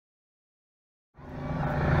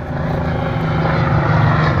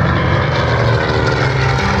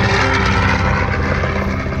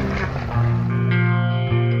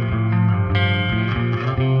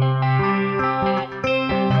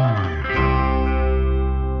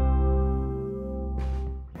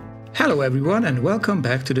Hello everyone and welcome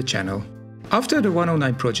back to the channel. After the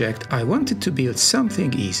 109 project, I wanted to build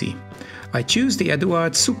something easy. I chose the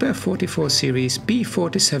Eduard Super 44 series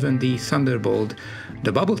P-47D Thunderbolt,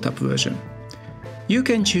 the Bubbletop version. You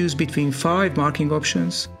can choose between 5 marking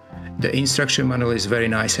options. The instruction manual is very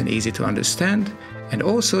nice and easy to understand, and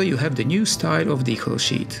also you have the new style of decal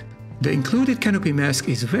sheet. The included canopy mask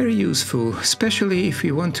is very useful, especially if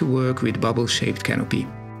you want to work with bubble-shaped canopy.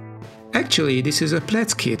 Actually, this is a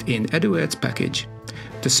Platt kit in Eduard's package.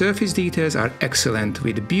 The surface details are excellent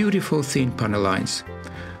with beautiful thin panel lines.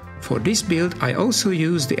 For this build, I also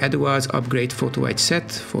used the Eduard's upgrade photo etch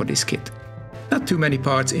set for this kit. Not too many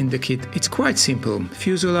parts in the kit, it's quite simple: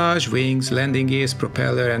 fuselage, wings, landing gears,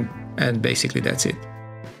 propeller and basically that's it.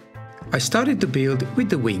 I started the build with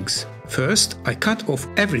the wings. First, I cut off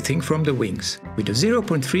everything from the wings. With a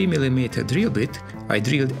 0.3mm drill bit, I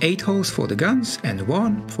drilled 8 holes for the guns and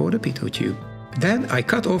 1 for the pitot tube. Then I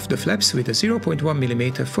cut off the flaps with a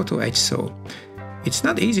 0.1mm photo etch saw. It's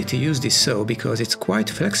not easy to use this saw because it's quite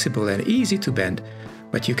flexible and easy to bend,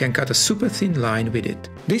 but you can cut a super thin line with it.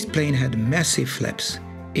 This plane had massive flaps.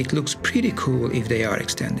 It looks pretty cool if they are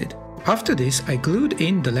extended. After this, I glued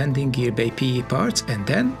in the landing gear bay PE parts and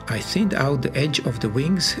then I thinned out the edge of the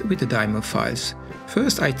wings with the diamond files.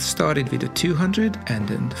 First I started with a 200 and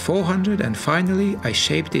then 400 and finally I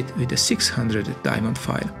shaped it with a 600 diamond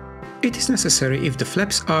file. It is necessary if the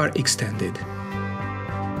flaps are extended.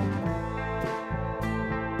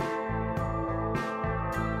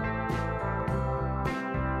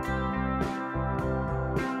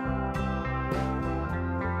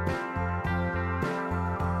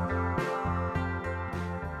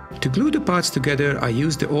 To glue the parts together, I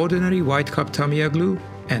used the ordinary white cup Tamiya glue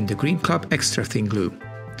and the green cup extra thin glue.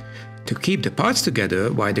 To keep the parts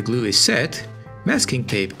together while the glue is set, masking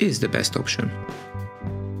tape is the best option.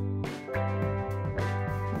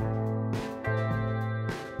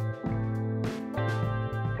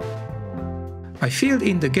 I filled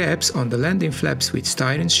in the gaps on the landing flaps with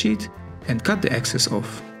styrene sheet and cut the excess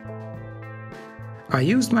off. I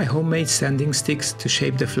used my homemade sanding sticks to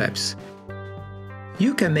shape the flaps.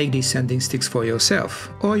 You can make these sanding sticks for yourself.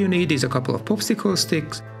 All you need is a couple of popsicle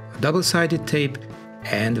sticks, a double-sided tape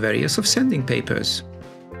and various of sanding papers.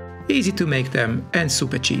 Easy to make them and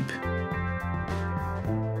super cheap.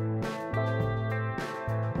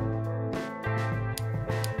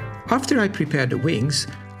 After I prepared the wings,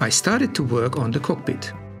 I started to work on the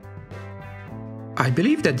cockpit. I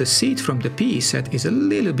believe that the seat from the PE set is a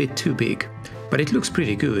little bit too big, but it looks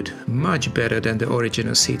pretty good, much better than the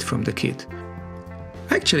original seat from the kit.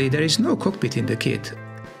 Actually, there is no cockpit in the kit.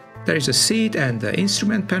 There is a seat and the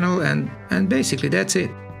instrument panel and basically that's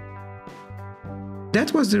it.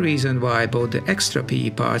 That was the reason why I bought the extra PE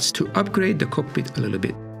parts to upgrade the cockpit a little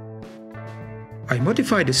bit. I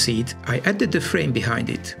modified the seat, I added the frame behind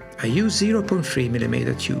it. I used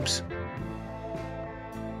 0.3mm tubes.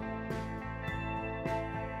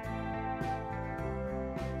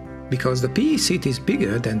 Because the PE seat is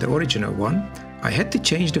bigger than the original one, I had to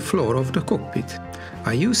change the floor of the cockpit.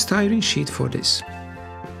 I used styrene sheet for this.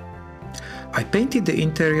 I painted the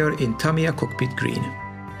interior in Tamiya cockpit green.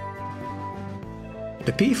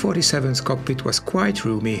 The P-47's cockpit was quite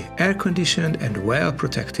roomy, air-conditioned and well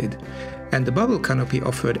protected, and the bubble canopy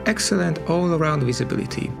offered excellent all-around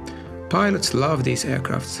visibility. Pilots love these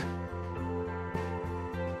aircrafts.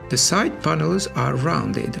 The side panels are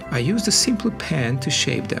rounded. I used a simple pen to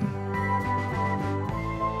shape them.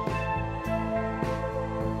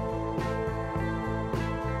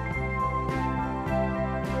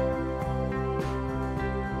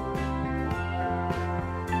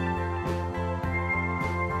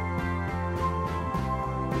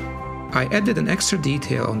 I added an extra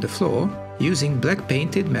detail on the floor using black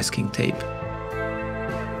painted masking tape.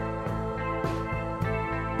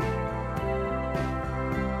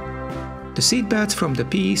 The seat belts from the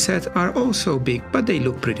PE set are also big, but they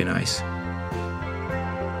look pretty nice.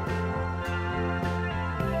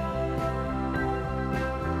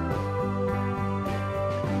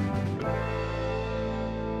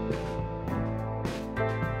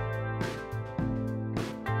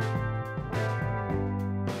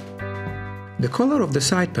 The color of the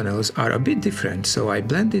side panels are a bit different, so I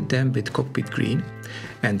blended them with cockpit green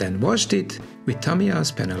and then washed it with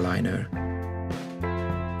Tamiya's panel liner.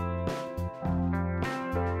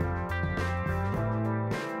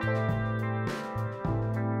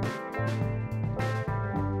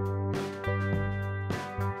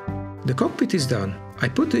 The cockpit is done. I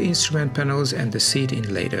put the instrument panels and the seat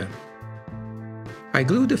in later. I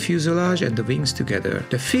glued the fuselage and the wings together.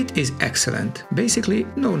 The fit is excellent, basically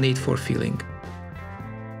no need for filling.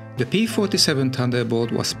 The P-47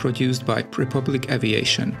 Thunderbolt was produced by Republic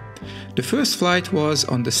Aviation. The first flight was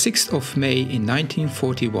on the 6th of May in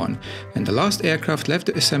 1941, and the last aircraft left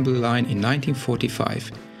the assembly line in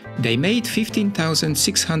 1945. They made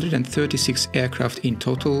 15,636 aircraft in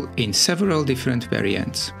total in several different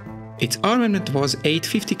variants. Its armament was 8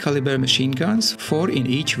 50 caliber machine guns, 4 in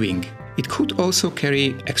each wing. It could also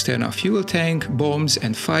carry external fuel tank, bombs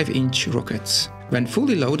and 5-inch rockets. When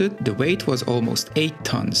fully loaded, the weight was almost 8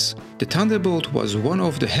 tons. The Thunderbolt was one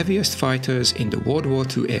of the heaviest fighters in the World War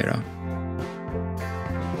II era.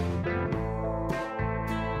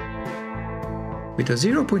 With a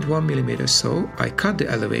 0.1mm saw, I cut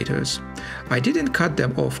the elevators. I didn't cut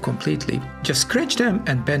them off completely, just scratched them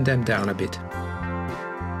and bent them down a bit.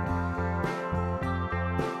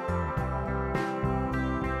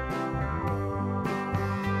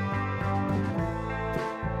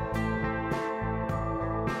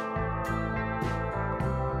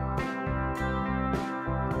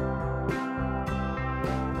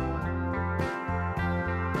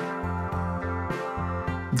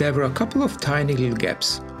 There were a couple of tiny little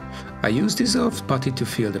gaps. I used dissolved putty to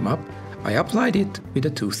fill them up. I applied it with a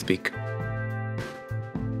toothpick.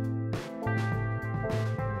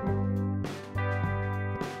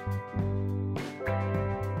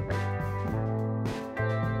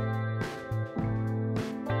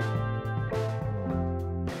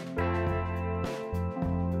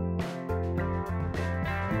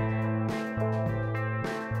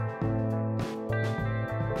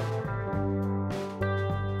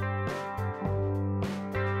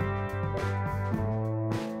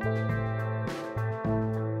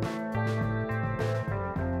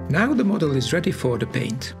 Now the model is ready for the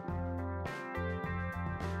paint.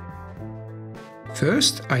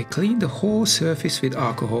 First, I cleaned the whole surface with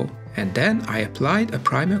alcohol, and then I applied a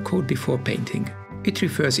primer coat before painting. It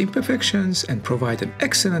reverses imperfections and provides an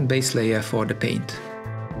excellent base layer for the paint.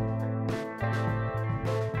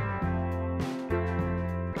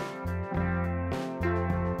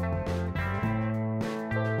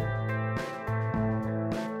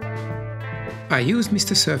 I used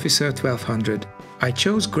Mr. Surfacer 1200. I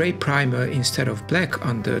chose grey primer instead of black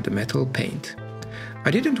under the metal paint.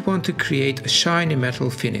 I didn't want to create a shiny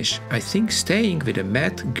metal finish. I think staying with a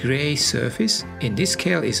matte grey surface in this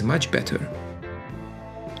scale is much better.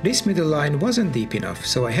 This middle line wasn't deep enough,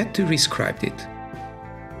 so I had to rescribe it.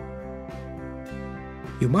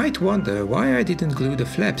 You might wonder why I didn't glue the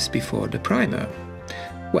flaps before the primer.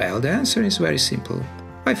 Well, the answer is very simple.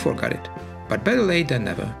 I forgot it, but better late than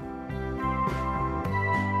never.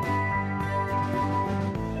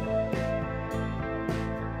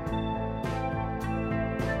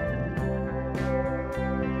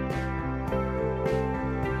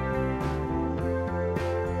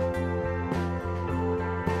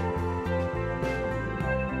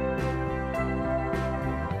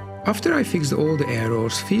 After I fixed all the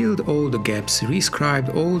errors, filled all the gaps,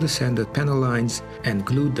 rescribed all the sanded panel lines and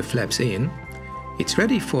glued the flaps in, it's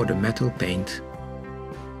ready for the metal paint.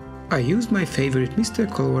 I used my favorite Mr.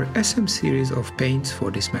 Color SM series of paints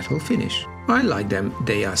for this metal finish. I like them,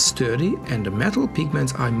 they are sturdy and the metal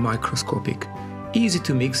pigments are microscopic, easy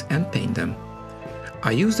to mix and paint them.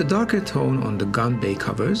 I used a darker tone on the gun bay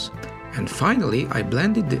covers. And finally, I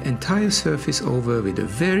blended the entire surface over with a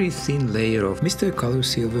very thin layer of Mr. Color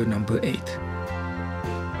Silver No. 8.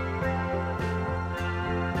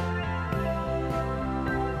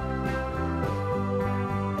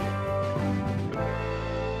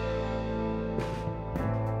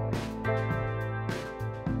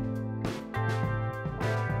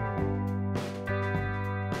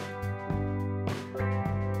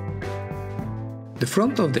 The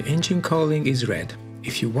front of the engine cowling is red.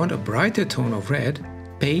 If you want a brighter tone of red,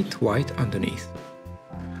 paint white underneath.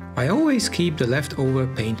 I always keep the leftover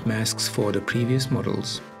paint masks for the previous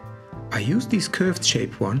models. I use this curved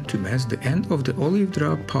shaped one to mask the end of the olive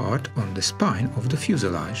drab part on the spine of the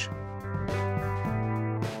fuselage.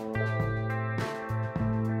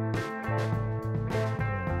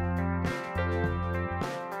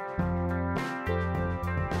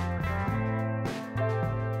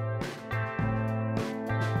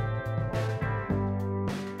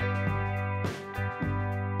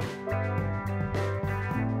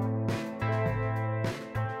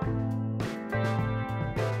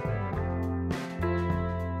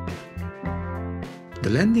 The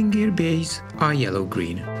landing gear bays are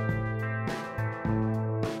yellow-green.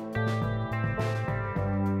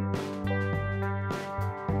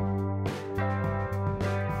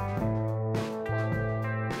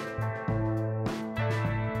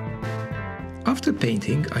 After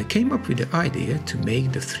painting, I came up with the idea to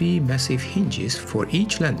make the 3 massive hinges for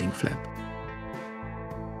each landing flap.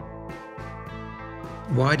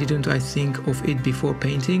 Why didn't I think of it before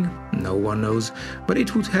painting? No one knows, but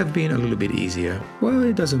it would have been a little bit easier. Well,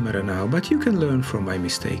 it doesn't matter now, but you can learn from my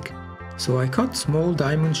mistake. So I cut small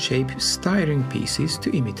diamond-shaped styrene pieces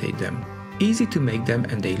to imitate them. Easy to make them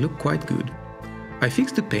and they look quite good. I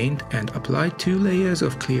fixed the paint and applied 2 layers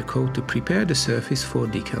of clear coat to prepare the surface for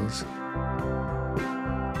decals.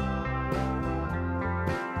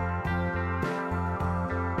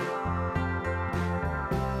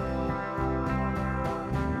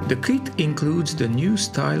 The kit includes the new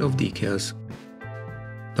style of decals.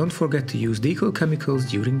 Don't forget to use decal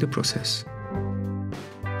chemicals during the process.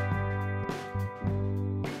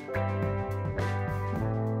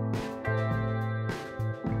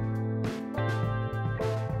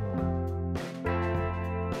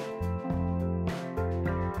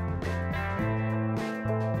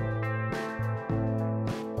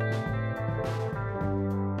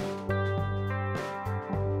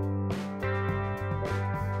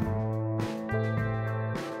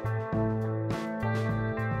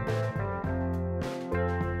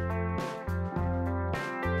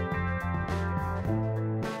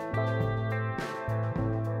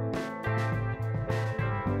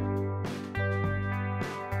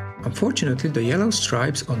 Unfortunately, the yellow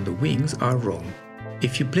stripes on the wings are wrong.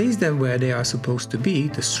 If you place them where they are supposed to be,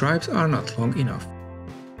 the stripes are not long enough.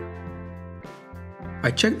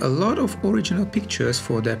 I checked a lot of original pictures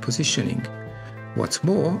for their positioning. What's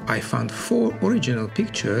more, I found 4 original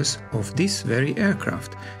pictures of this very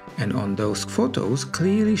aircraft, and on those photos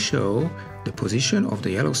clearly show the position of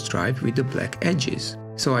the yellow stripe with the black edges.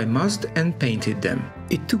 So I masked and painted them.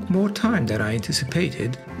 It took more time than I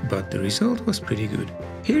anticipated, but the result was pretty good.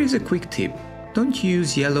 Here is a quick tip. Don't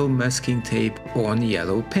use yellow masking tape on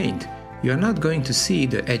yellow paint. You are not going to see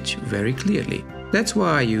the edge very clearly. That's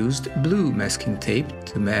why I used blue masking tape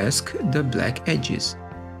to mask the black edges.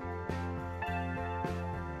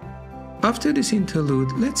 After this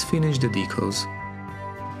interlude, let's finish the decals.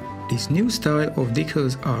 This new style of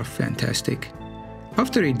decals are fantastic.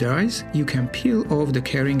 After it dries, you can peel off the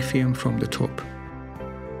carrying film from the top.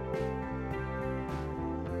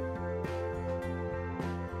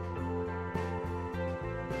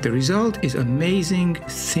 The result is amazing,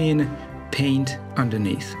 thin paint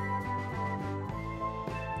underneath.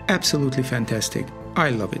 Absolutely fantastic. I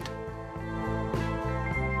love it.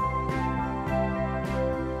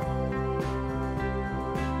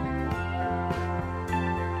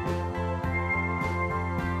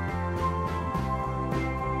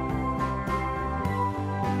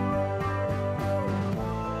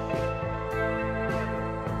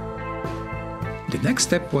 The next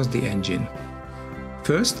step was the engine.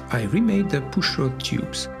 First, I remade the pushrod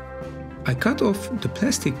tubes. I cut off the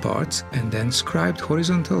plastic parts and then scribed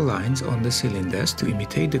horizontal lines on the cylinders to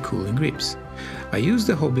imitate the cooling grips. I used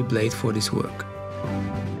the hobby blade for this work.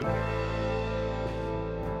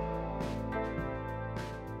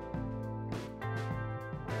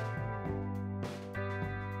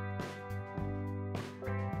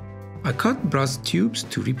 I cut brass tubes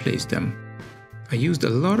to replace them. I used a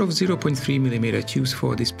lot of 0.3mm tubes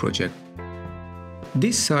for this project.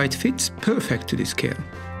 This side fits perfect to this scale.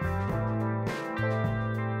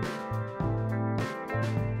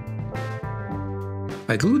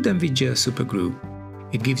 I glued them with gel super glue.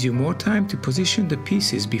 It gives you more time to position the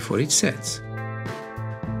pieces before it sets.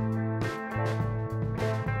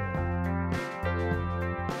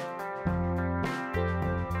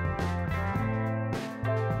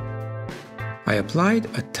 I applied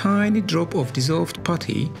a tiny drop of dissolved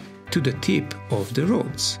putty to the tip of the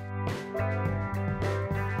rods.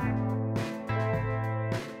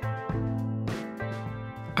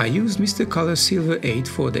 I used Mr. Color Silver 8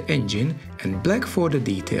 for the engine and black for the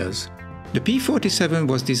details. The P-47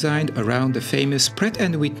 was designed around the famous Pratt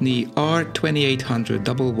Whitney R2800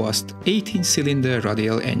 double-washed 18-cylinder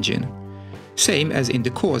radial engine, same as in the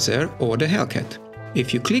Corsair or the Hellcat.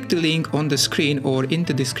 If you click the link on the screen or in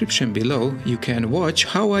the description below, you can watch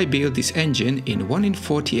how I built this engine in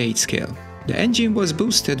 1:48 scale. The engine was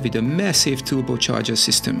boosted with a massive turbocharger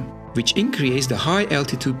system, which increased the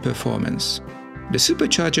high-altitude performance. The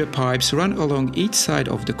supercharger pipes run along each side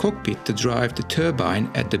of the cockpit to drive the turbine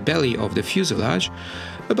at the belly of the fuselage,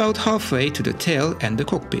 about halfway to the tail and the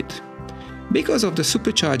cockpit. Because of the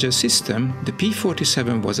supercharger system, the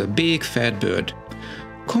P-47 was a big fat bird.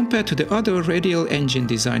 Compared to the other radial engine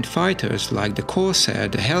designed fighters like the Corsair,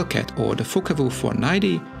 the Hellcat or the Focke-Wulf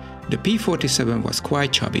 190, the P-47 was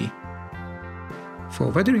quite chubby. For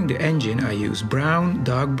weathering the engine I used brown,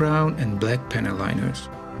 dark brown and black panel liners.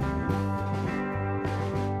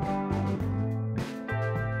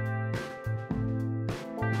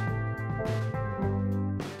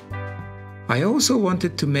 I also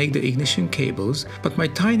wanted to make the ignition cables, but my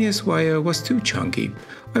tiniest wire was too chunky.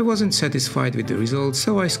 I wasn't satisfied with the results,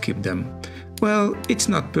 so I skipped them. Well, it's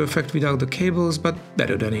not perfect without the cables, but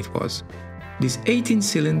better than it was. This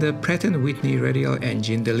 18-cylinder Pratt Whitney radial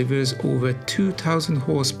engine delivers over 2000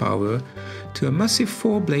 horsepower to a massive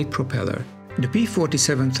 4-blade propeller. The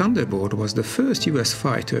P-47 Thunderbolt was the first US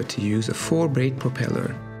fighter to use a 4-blade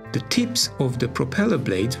propeller. The tips of the propeller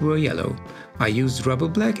blades were yellow. I used rubber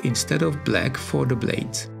black instead of black for the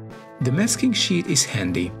blades. The masking sheet is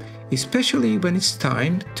handy, especially when it's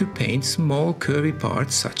time to paint small curvy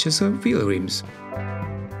parts such as wheel rims.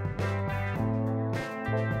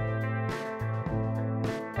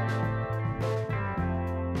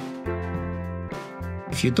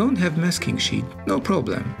 If you don't have masking sheet, no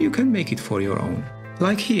problem, you can make it for your own.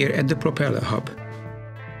 Like here at the propeller hub.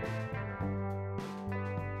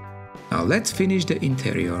 Now let's finish the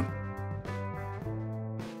interior.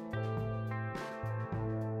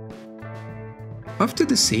 After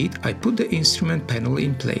the seat, I put the instrument panel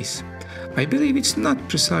in place. I believe it's not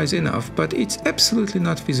precise enough, but it's absolutely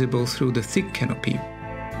not visible through the thick canopy.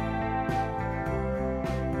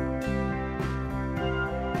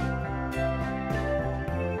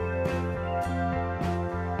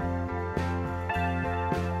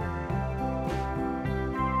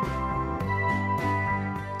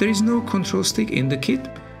 There is no control stick in the kit,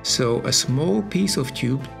 so a small piece of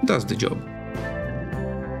tube does the job.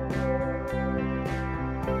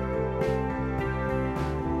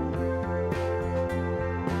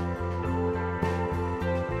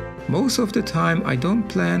 Most of the time I don't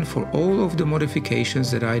plan for all of the modifications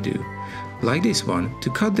that I do, like this one, to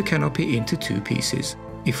cut the canopy into 2 pieces.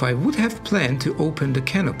 If I would have planned to open the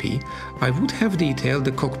canopy, I would have detailed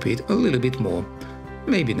the cockpit a little bit more,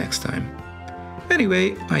 maybe next time.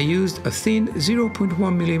 Anyway, I used a thin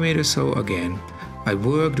 0.1mm saw again. I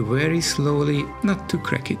worked very slowly not to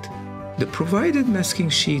crack it. The provided masking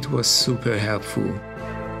sheet was super helpful.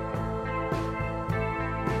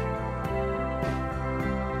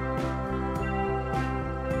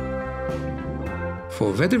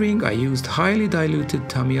 For weathering, I used highly diluted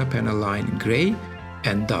Tamiya panel line grey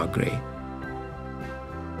and dark grey.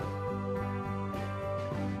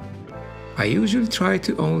 I usually try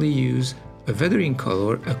to only use a weathering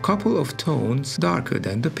color a couple of tones darker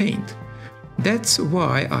than the paint. That's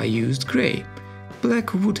why I used grey.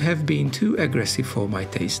 Black would have been too aggressive for my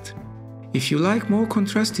taste. If you like more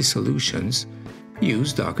contrasty solutions,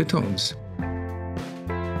 use darker tones.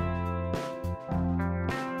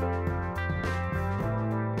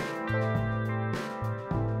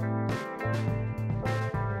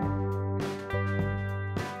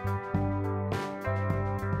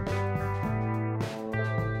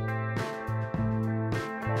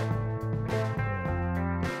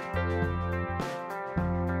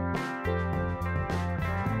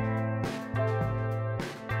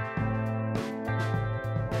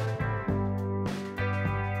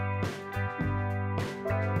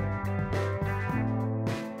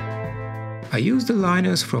 I used the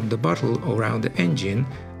liners from the bottle around the engine,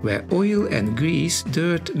 where oil and grease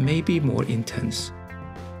dirt may be more intense.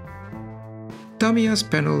 Tamiya's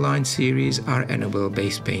panel line series are enamel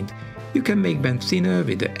base paint. You can make them thinner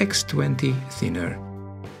with the X20 thinner.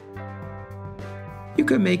 You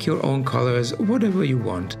can make your own colors whatever you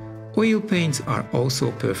want. Oil paints are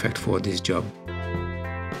also perfect for this job.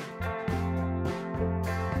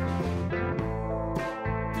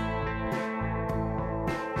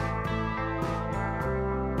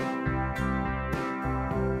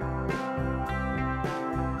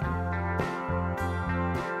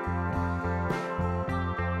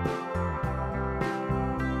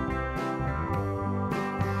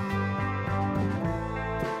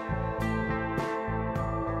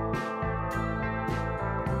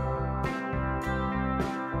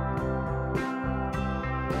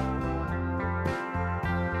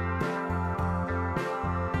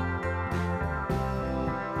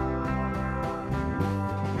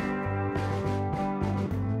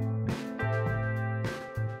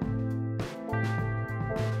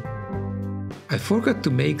 I forgot to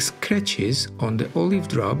make scratches on the olive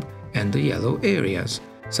drop and the yellow areas,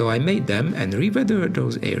 so I made them and re-weathered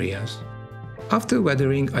those areas. After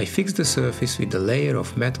weathering, I fixed the surface with a layer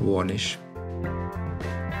of matte varnish.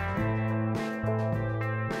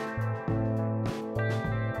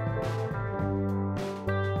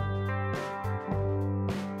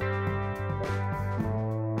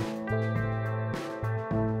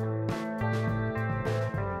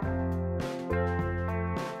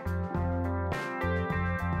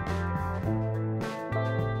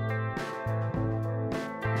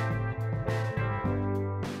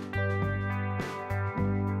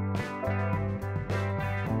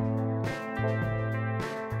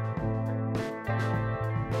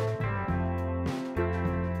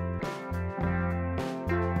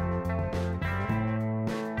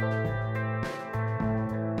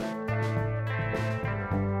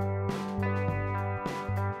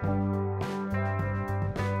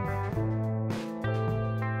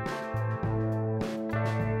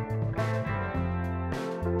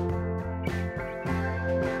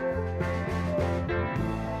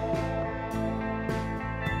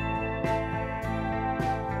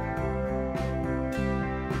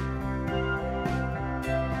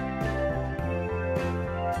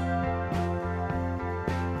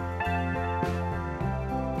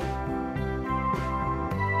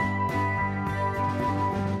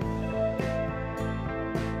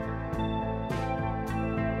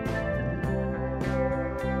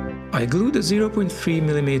 I glued the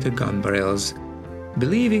 0.3mm gun barrels,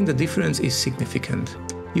 believing the difference is significant.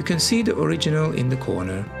 You can see the original in the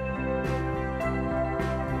corner.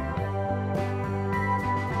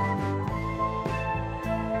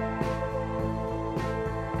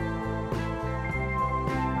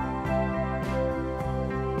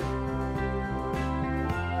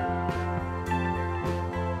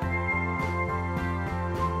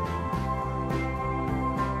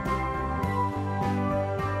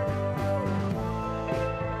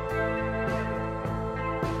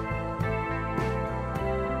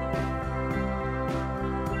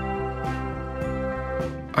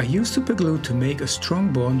 I used superglue to make a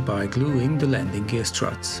strong bond by gluing the landing gear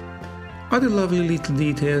struts. Other lovely little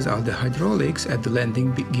details are the hydraulics at the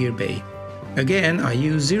landing gear bay. Again, I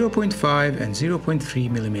used 0.5 and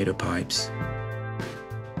 0.3mm pipes.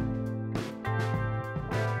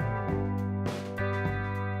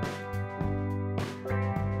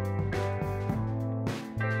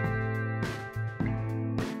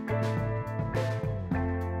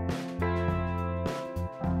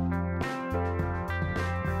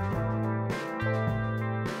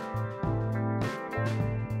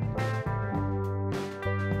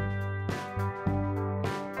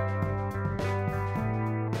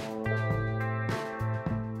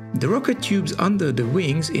 The rocket tubes under the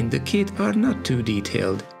wings in the kit are not too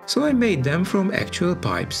detailed, so I made them from actual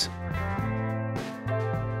pipes.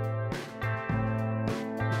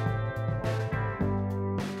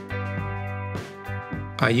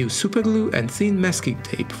 I use superglue and thin masking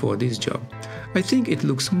tape for this job. I think it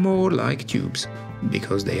looks more like tubes,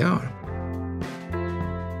 because they are.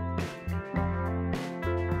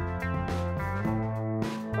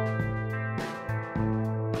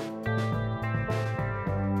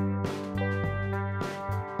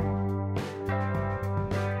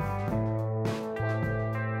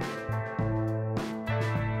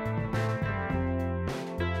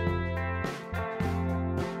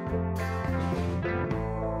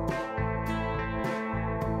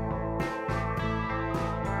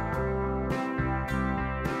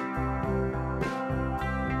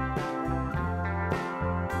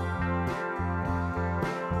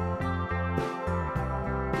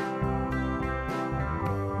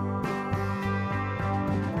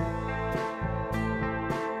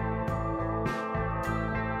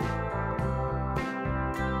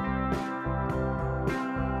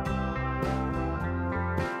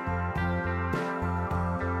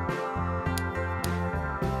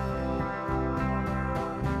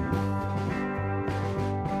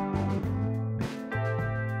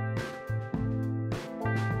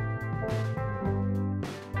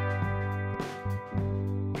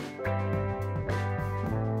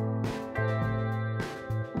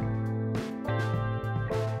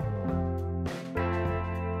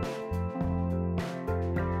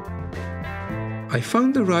 I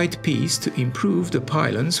found the right piece to improve the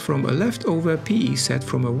pylons from a leftover PE set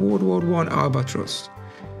from a World War I Albatros.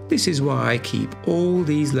 This is why I keep all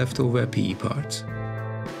these leftover PE parts.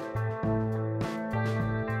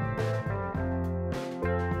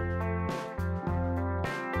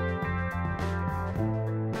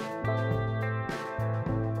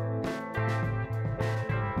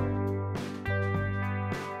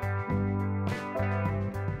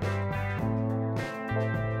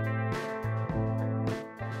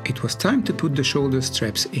 It was time to put the shoulder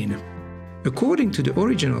straps in. According to the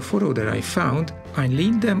original photo that I found, I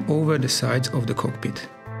leaned them over the sides of the cockpit.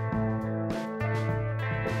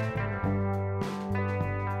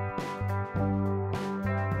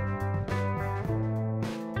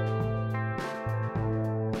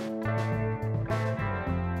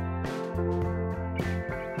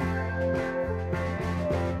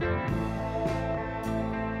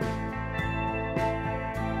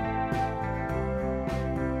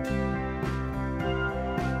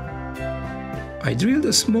 I drilled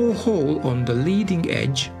a small hole on the leading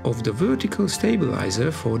edge of the vertical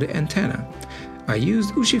stabilizer for the antenna. I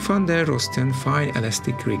used Uschi van der Rosten fine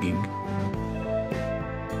elastic rigging.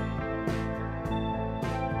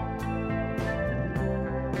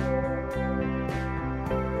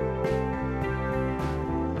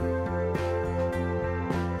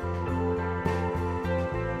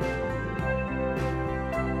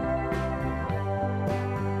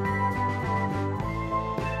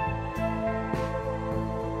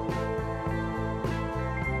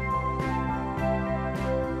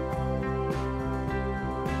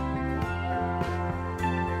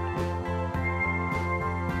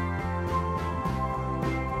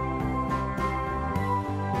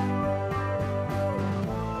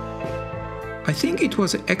 I think it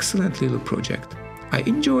was an excellent little project. I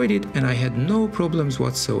enjoyed it and I had no problems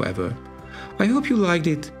whatsoever. I hope you liked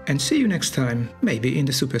it and see you next time, maybe in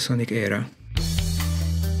the supersonic era.